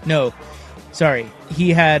 No, sorry. He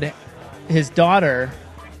had his daughter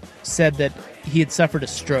said that he had suffered a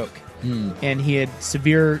stroke. And he had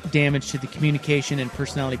severe damage to the communication and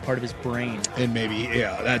personality part of his brain. And maybe,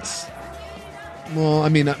 that's... Well, I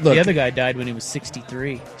mean, look... The other guy died when he was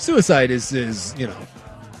 63. Suicide is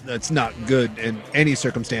that's not good in any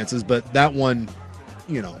circumstances, but that one,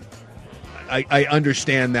 I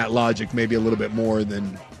understand that logic maybe a little bit more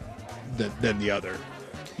than the other,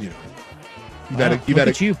 Look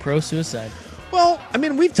at you, pro-suicide. Well, I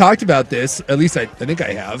mean, we've talked about this, at least I think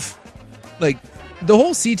I have. Like, the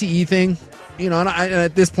whole CTE thing, and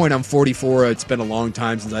at this point I'm 44. It's been a long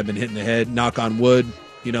time since I've been hitting the head. Knock on wood,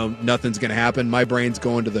 nothing's going to happen. My brain's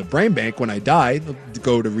going to the brain bank when I die to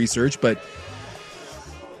go to research. But,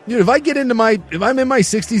 if I'm in my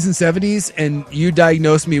 60s and 70s and you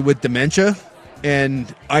diagnose me with dementia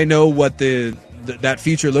and I know what that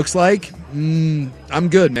future looks like, I'm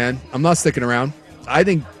good, man. I'm not sticking around. I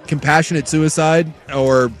think compassionate suicide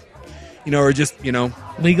or just,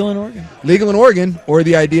 Legal in Oregon. Legal in Oregon, or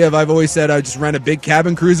the idea of, I've always said, I just rent a big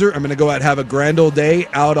cabin cruiser. I'm going to go out and have a grand old day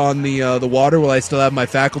out on the water while I still have my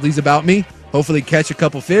faculties about me. Hopefully catch a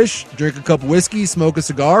couple fish, drink a couple whiskey, smoke a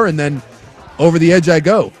cigar, and then over the edge I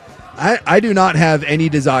go. I do not have any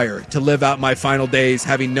desire to live out my final days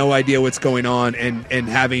having no idea what's going on and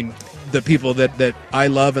having the people that I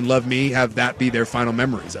love and love me have that be their final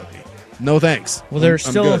memories of me. No thanks. Well, there are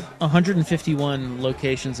still 151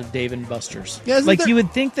 locations of Dave & Buster's. Yeah, you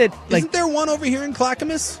would think that. Isn't there one over here in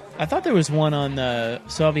Clackamas? I thought there was one on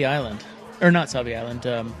Sauvie Island, or not Sauvie Island.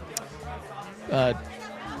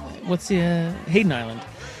 What's the Hayden Island?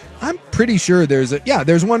 I'm pretty sure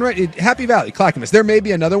there's one right at Happy Valley, Clackamas. There may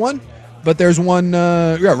be another one, but there's one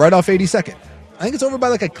right off 82nd. I think it's over by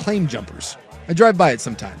like a Claim Jumpers. I drive by it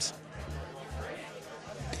sometimes.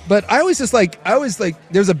 But I always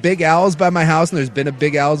there's a Big Al's by my house, and there's been a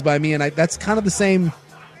Big Al's by me, and that's kind of the same.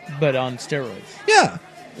 But on steroids. Yeah.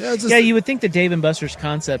 Yeah, you would think the Dave & Buster's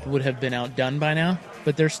concept would have been outdone by now,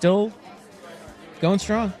 but they're still going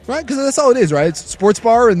strong. Right, because that's all it is, right? It's a sports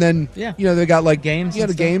bar, and then, they got like games,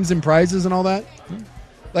 the games and prizes and all that.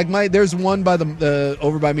 Like there's one by the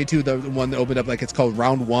over by me too, the one that opened up, like it's called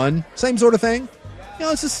Round One. Same sort of thing.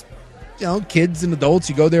 It's just, kids and adults,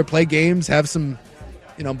 you go there, play games, have some,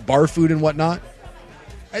 bar food and whatnot.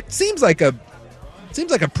 It seems like a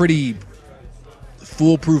pretty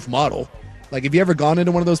foolproof model. Like, have you ever gone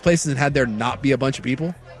into one of those places and had there not be a bunch of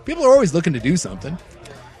people? People are always looking to do something.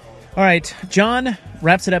 All right, John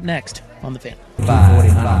wraps it up next on The Fan.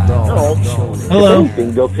 Hello.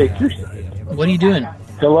 They'll take your side. What are you doing?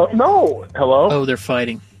 Hello? No. Hello? Oh, they're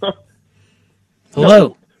fighting. Hello.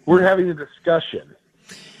 No, we're having a discussion.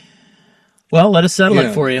 Well, let us settle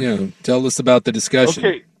it for you. Yeah. Tell us about the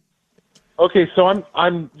discussion. Okay, so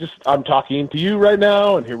I'm talking to you right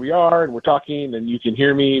now, and here we are, and we're talking, and you can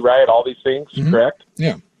hear me, right? All these things, correct?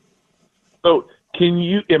 Yeah. So,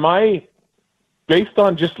 am I, based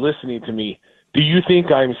on just listening to me, do you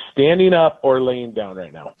think I'm standing up or laying down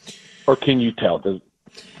right now? Or can you tell?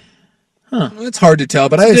 It's hard to tell,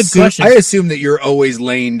 but I assume that you're always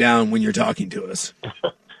laying down when you're talking to us.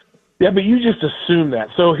 Yeah, but you just assume that.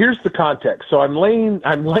 So here's the context. So I'm laying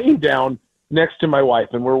down next to my wife,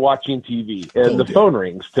 and we're watching TV, and the phone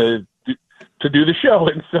rings to do the show,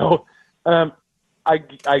 and so I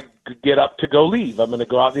get up to go leave. I'm going to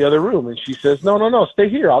go out the other room, and she says, "No, stay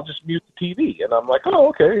here. I'll just mute the TV." And I'm like, "Oh,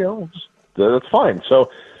 okay, that's fine." So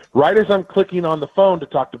right as I'm clicking on the phone to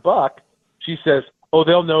talk to Buck, she says, "Oh,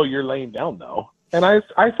 they'll know you're laying down, though." And I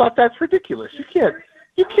thought that's ridiculous.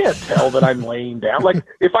 You can't tell that I'm laying down. Like,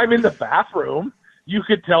 if I'm in the bathroom, you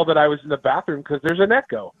could tell that I was in the bathroom because there's an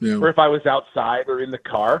echo. Yeah. Or if I was outside or in the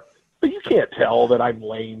car, but you can't tell that I'm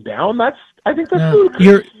laying down. I think that's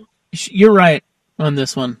ludicrous. You're right on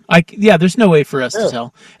this one. There's no way for us to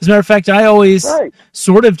tell. As a matter of fact, I always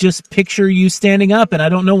sort of just picture you standing up, and I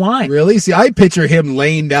don't know why. Really? See, I picture him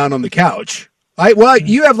laying down on the couch.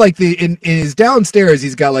 You have like in his downstairs,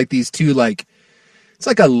 he's got like these two, like, it's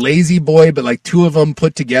like a lazy boy, but like two of them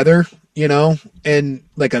put together, and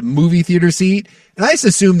like a movie theater seat. And I just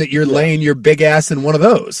assume that you're laying your big ass in one of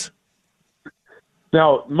those.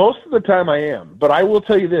 Now, most of the time I am, but I will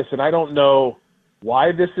tell you this, and I don't know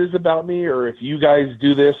why this is about me or if you guys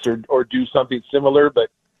do this or do something similar, but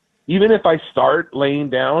even if I start laying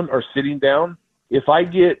down or sitting down, if I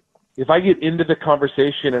get into the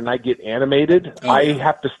conversation and I get animated, I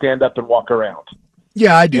have to stand up and walk around.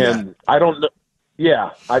 Yeah, I do that. I don't know.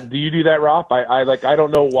 Yeah, do you do that, Rob? I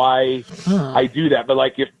don't know why I do that, but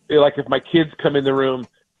if my kids come in the room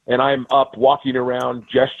and I'm up walking around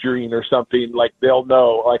gesturing or something, like, they'll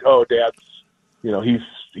know, like, oh, Dad's,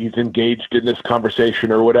 he's engaged in this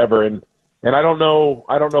conversation or whatever, and I don't know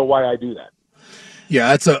why I do that.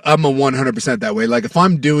 Yeah, I'm a 100% that way. Like, if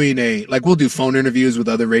I'm doing we'll do phone interviews with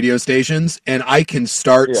other radio stations, and I can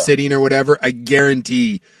start sitting or whatever, I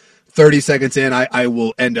guarantee 30 seconds in, I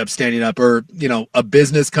will end up standing up. Or, a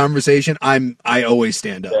business conversation, I always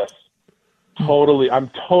stand up. Yes. Totally. I'm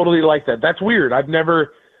totally like that. That's weird. I've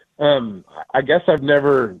never, like,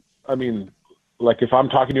 if I'm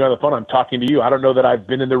talking to you on the phone, I'm talking to you. I don't know that I've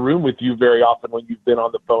been in the room with you very often when you've been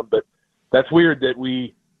on the phone, but that's weird that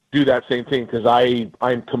we do that same thing, because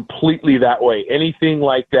I'm completely that way. Anything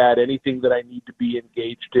like that, anything that I need to be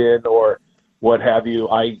engaged in or what have you,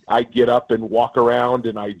 I get up and walk around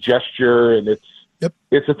and I gesture, and it's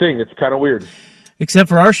a thing. It's kind of weird. Except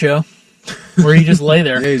for our show, where you just lay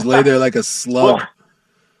there. Yeah, he's lay there like a slug.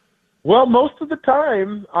 Well, most of the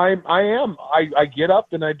time I get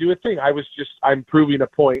up and I do a thing. I'm proving a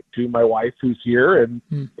point to my wife who's here, and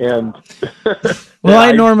well,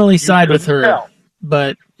 I normally side with her,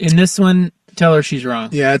 but in this one, tell her she's wrong.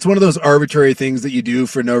 Yeah, it's one of those arbitrary things that you do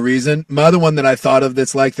for no reason. My other one that I thought of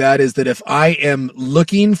that's like that is that if I am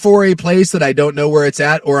looking for a place that I don't know where it's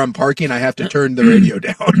at, or I'm parking, I have to turn the radio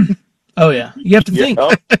down. Oh yeah, you have to think.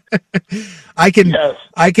 I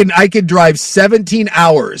can drive 17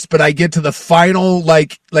 hours, but I get to the final,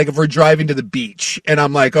 like if we're driving to the beach and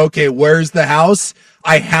I'm like, okay, where's the house?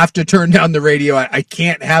 I have to turn down the radio. I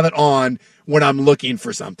can't have it on when I'm looking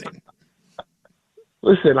for something.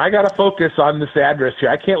 Listen, I got to focus on this address here.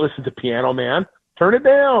 I can't listen to Piano Man. Turn it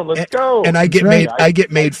down. Let's go. And I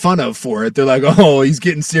get made fun of for it. They're like, oh, he's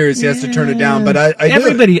getting serious. He has to turn it down. But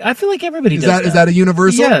I feel like everybody does that. Is that a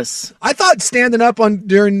universal? Yes. I thought standing up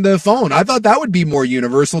during the phone, I thought that would be more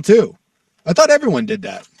universal too. I thought everyone did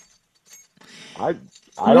that. I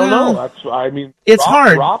don't know. It's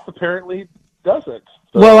hard. Roth apparently doesn't.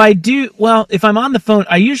 So. Well, I do. Well, if I'm on the phone,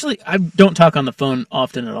 I don't talk on the phone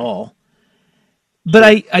often at all. But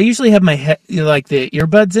I usually have my the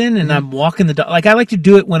earbuds in, and I'm walking the dog. Like, I like to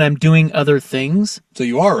do it when I'm doing other things. So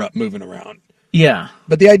you are up moving around. Yeah.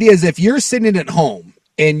 But the idea is if you're sitting at home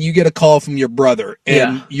and you get a call from your brother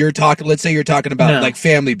and you're talking, let's say you're talking about like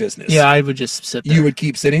family business. Yeah, I would just sit there. You would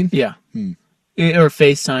keep sitting? Yeah. Or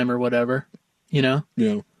FaceTime or whatever, you know?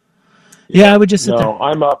 Yeah. Yeah, I would just sit there. No,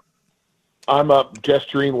 I'm up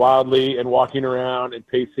gesturing wildly and walking around and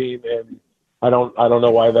pacing, and I don't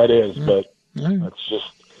know why that is, but that's just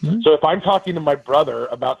so if I'm talking to my brother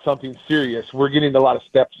about something serious, we're getting a lot of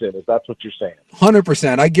steps in, if that's what you're saying.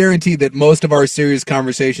 100%. I guarantee that most of our serious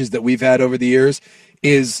conversations that we've had over the years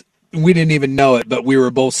is we didn't even know it, but we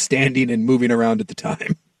were both standing and moving around at the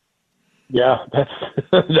time. Yeah,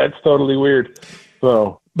 that's totally weird.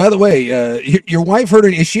 So, by the way, your wife hurt her.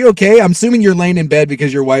 Is she okay? I'm assuming you're laying in bed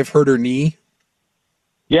because your wife hurt her knee.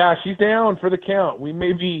 Yeah, she's down for the count. We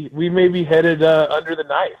may be headed under the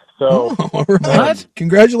knife. So, all right. What?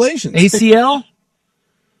 Congratulations. ACL?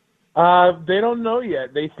 They don't know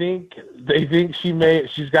yet. They think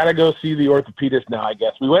she's got to go see the orthopedist now, I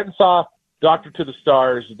guess. We went and saw Doctor to the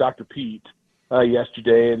Stars, Dr. Pete,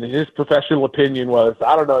 yesterday, and his professional opinion was,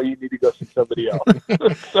 I don't know, you need to go see somebody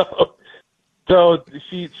else. So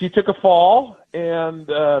she took a fall, and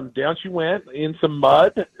down she went in some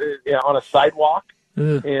mud on a sidewalk,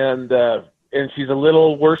 and she's a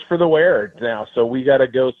little worse for the wear now. So we got to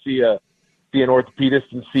go see an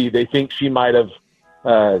orthopedist and see. They think she might have.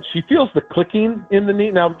 She feels the clicking in the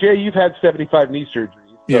knee. Now, Jay, you've had 75 knee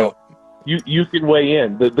surgeries. So you can weigh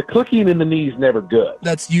in. The clicking in the knee is never good.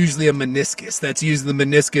 That's usually a meniscus. That's usually the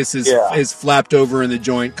meniscus is flapped over in the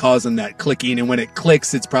joint, causing that clicking. And when it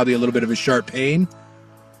clicks, it's probably a little bit of a sharp pain.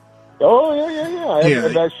 Oh yeah.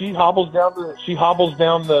 And she hobbles down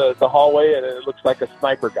the hallway, and it looks like a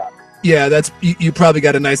sniper got her. Yeah, that's you probably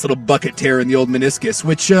got a nice little bucket tear in the old meniscus,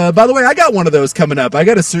 which, by the way, I got one of those coming up. I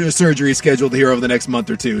got a surgery scheduled here over the next month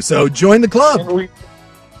or two, so join the club.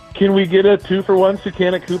 Can we get a 2-for-1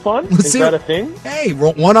 Sucanic coupon? Is that a thing? Hey,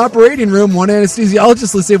 one operating room, one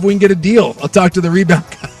anesthesiologist. Let's see if we can get a deal. I'll talk to the rebound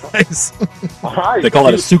guys. All right. They call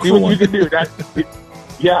it a Suc for one. You can do that.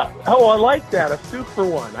 Yeah. Oh, I like that. A Suc for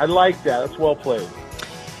one. I like that. That's well played.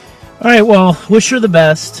 All right. Well, wish her the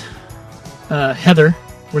best. Heather,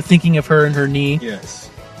 we're thinking of her and her knee.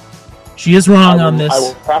 Yes. She is wrong on this. I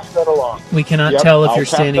will pass that along. We cannot tell if you're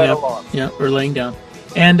standing up or laying down.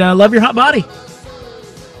 And love your hot body.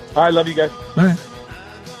 All right. Love you guys. All right.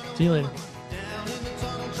 See you later.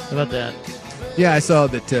 How about that? Yeah, I saw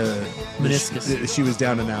that meniscus. She was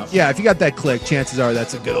down and out. Yeah, if you got that click, chances are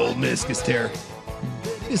that's a good old meniscus tear.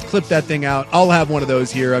 Just clip that thing out. I'll have one of those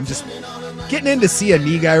here. I'm just getting in to see a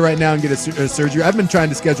knee guy right now and get a surgery. I've been trying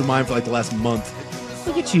to schedule mine for like the last month.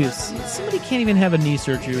 Look at you. Somebody can't even have a knee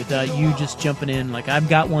surgery without you just jumping in like I've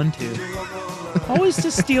got one too. Always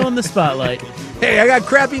just stealing the spotlight. Hey, I got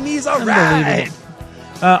crappy knees. All right.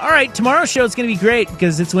 All right, tomorrow's show is going to be great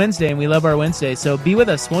because it's Wednesday and we love our Wednesday. So be with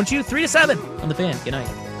us, won't you? 3 to 7 on The Fan. Good night.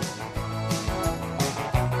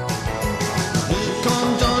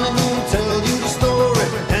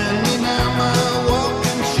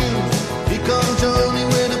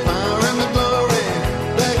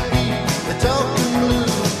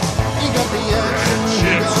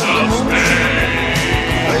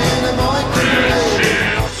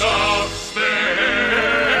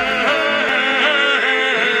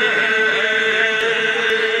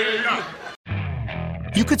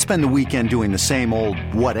 You could spend the weekend doing the same old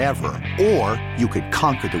whatever, or you could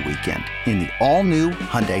conquer the weekend in the all-new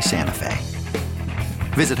Hyundai Santa Fe.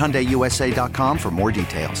 Visit HyundaiUSA.com for more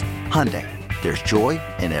details. Hyundai, there's joy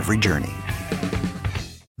in every journey.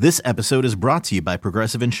 This episode is brought to you by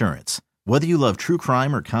Progressive Insurance. Whether you love true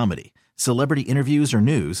crime or comedy, celebrity interviews or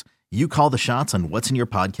news, you call the shots on what's in your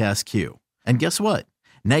podcast queue. And guess what?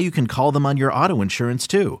 Now you can call them on your auto insurance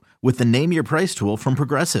too with the Name Your Price tool from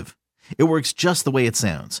Progressive. It works just the way it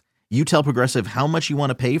sounds. You tell Progressive how much you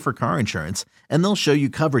want to pay for car insurance, and they'll show you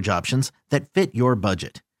coverage options that fit your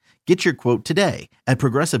budget. Get your quote today at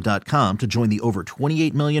Progressive.com to join the over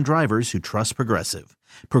 28 million drivers who trust Progressive.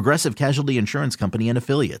 Progressive Casualty Insurance Company and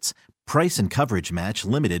Affiliates. Price and coverage match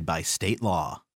limited by state law.